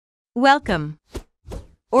Welcome.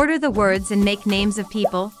 Order the words and make names of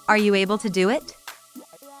people. Are you able to do it?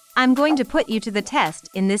 I'm going to put you to the test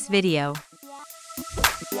in this video.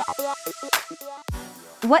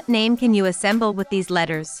 What name can you assemble with these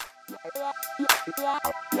letters?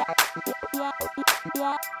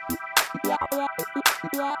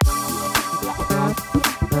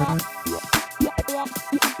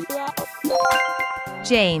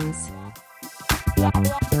 James.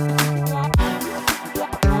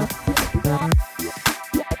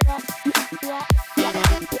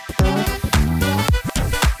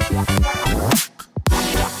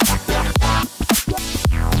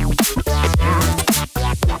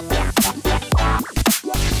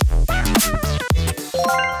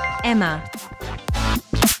 Emma.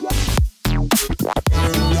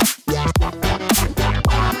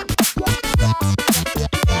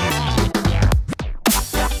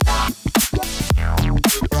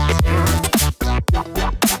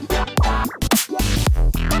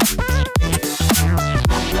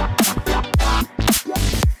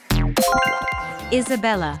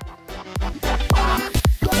 Isabella.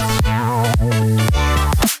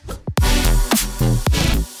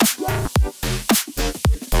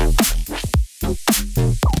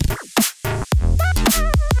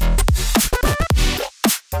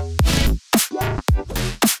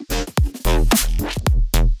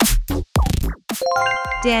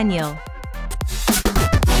 Daniel.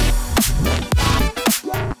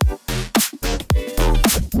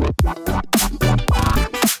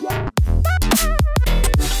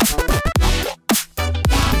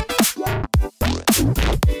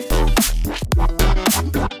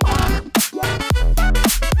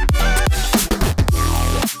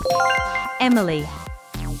 Emily.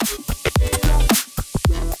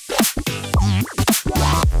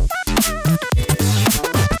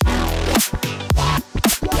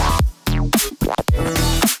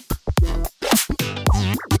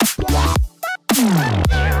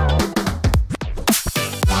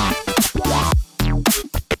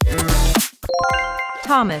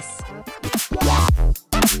 Thomas.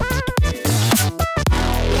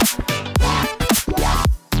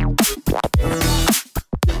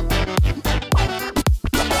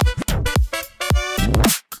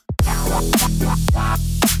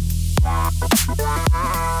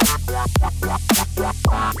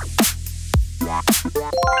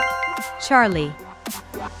 Charlie.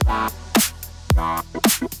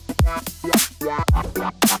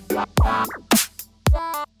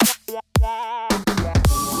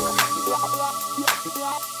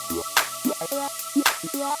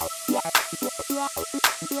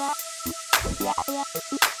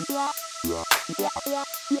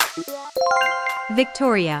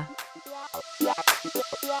 Victoria.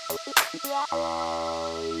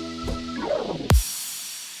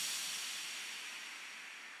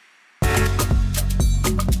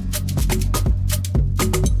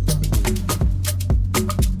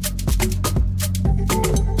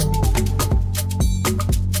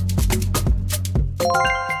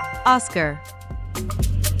 Oscar.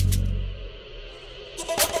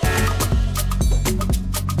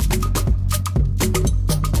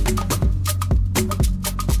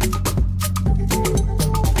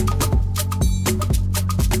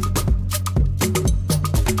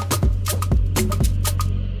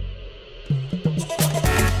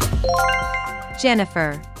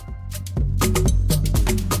 Jennifer.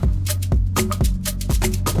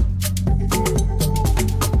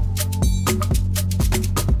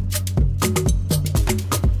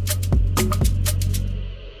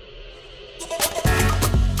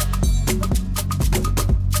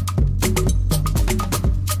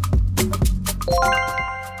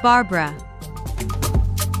 Barbara.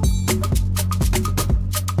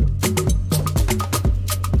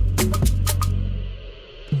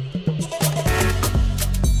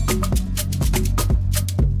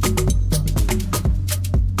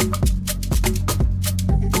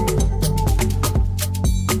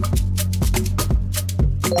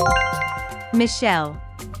 Michelle.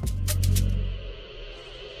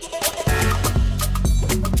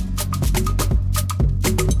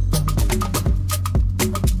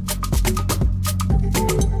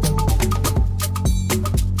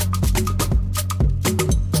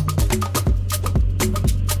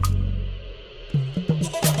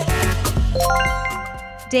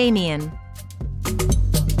 Damien.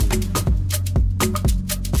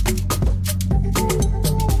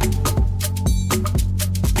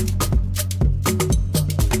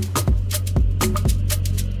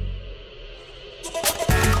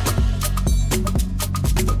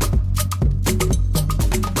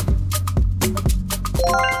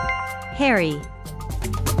 Harry.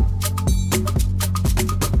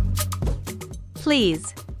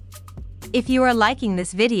 Please. If you are liking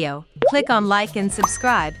this video, click on like and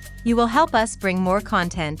subscribe. You will help us bring more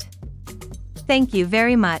content. Thank you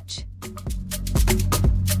very much.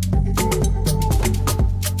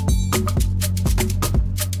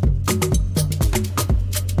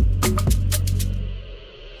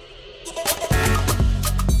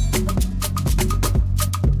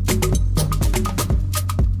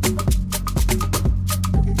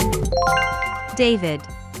 David.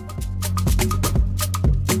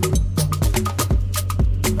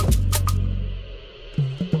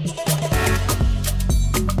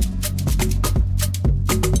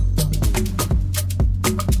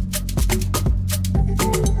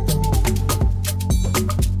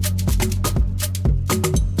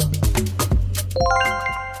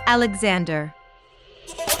 Alexander.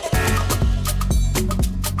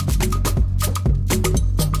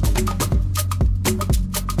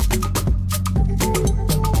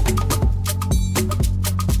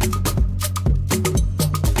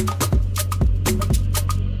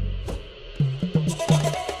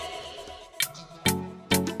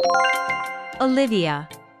 Olivia.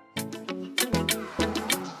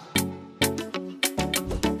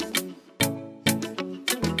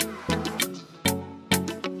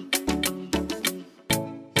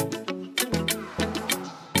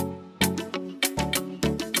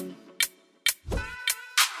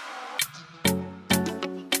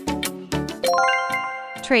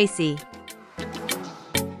 Tracy.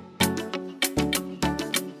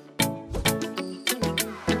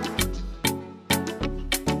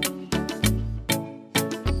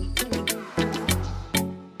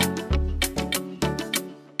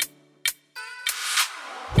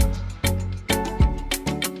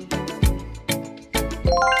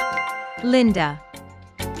 Linda.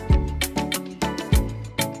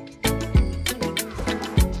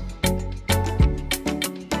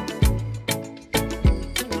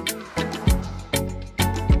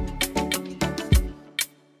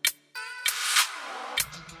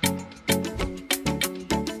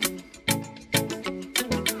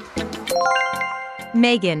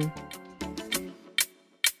 Megan.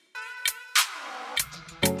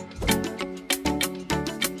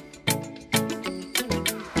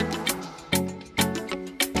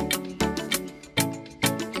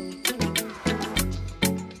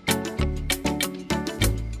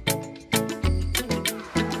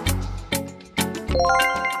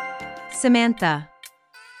 Samantha.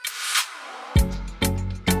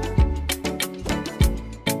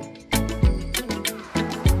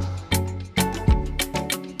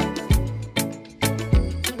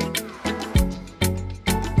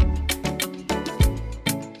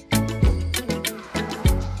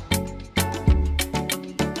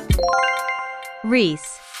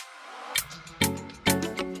 Reese.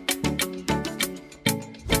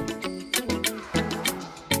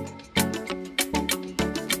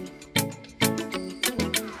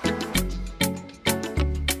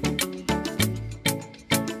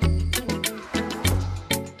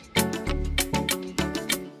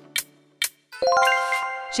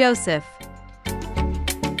 Joseph.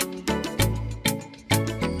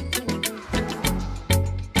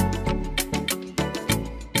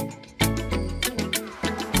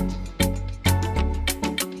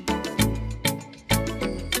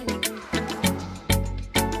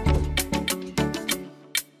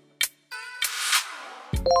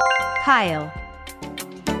 Kyle.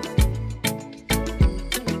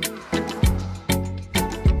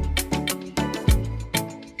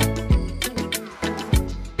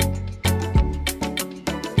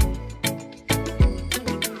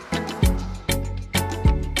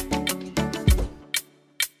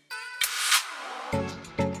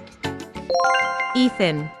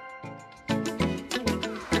 Ethan.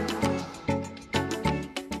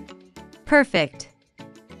 Perfect.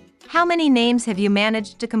 How many names have you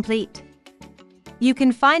managed to complete? You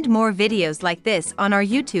can find more videos like this on our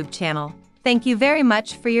YouTube channel. Thank you very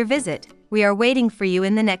much for your visit. We are waiting for you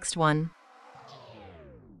in the next one.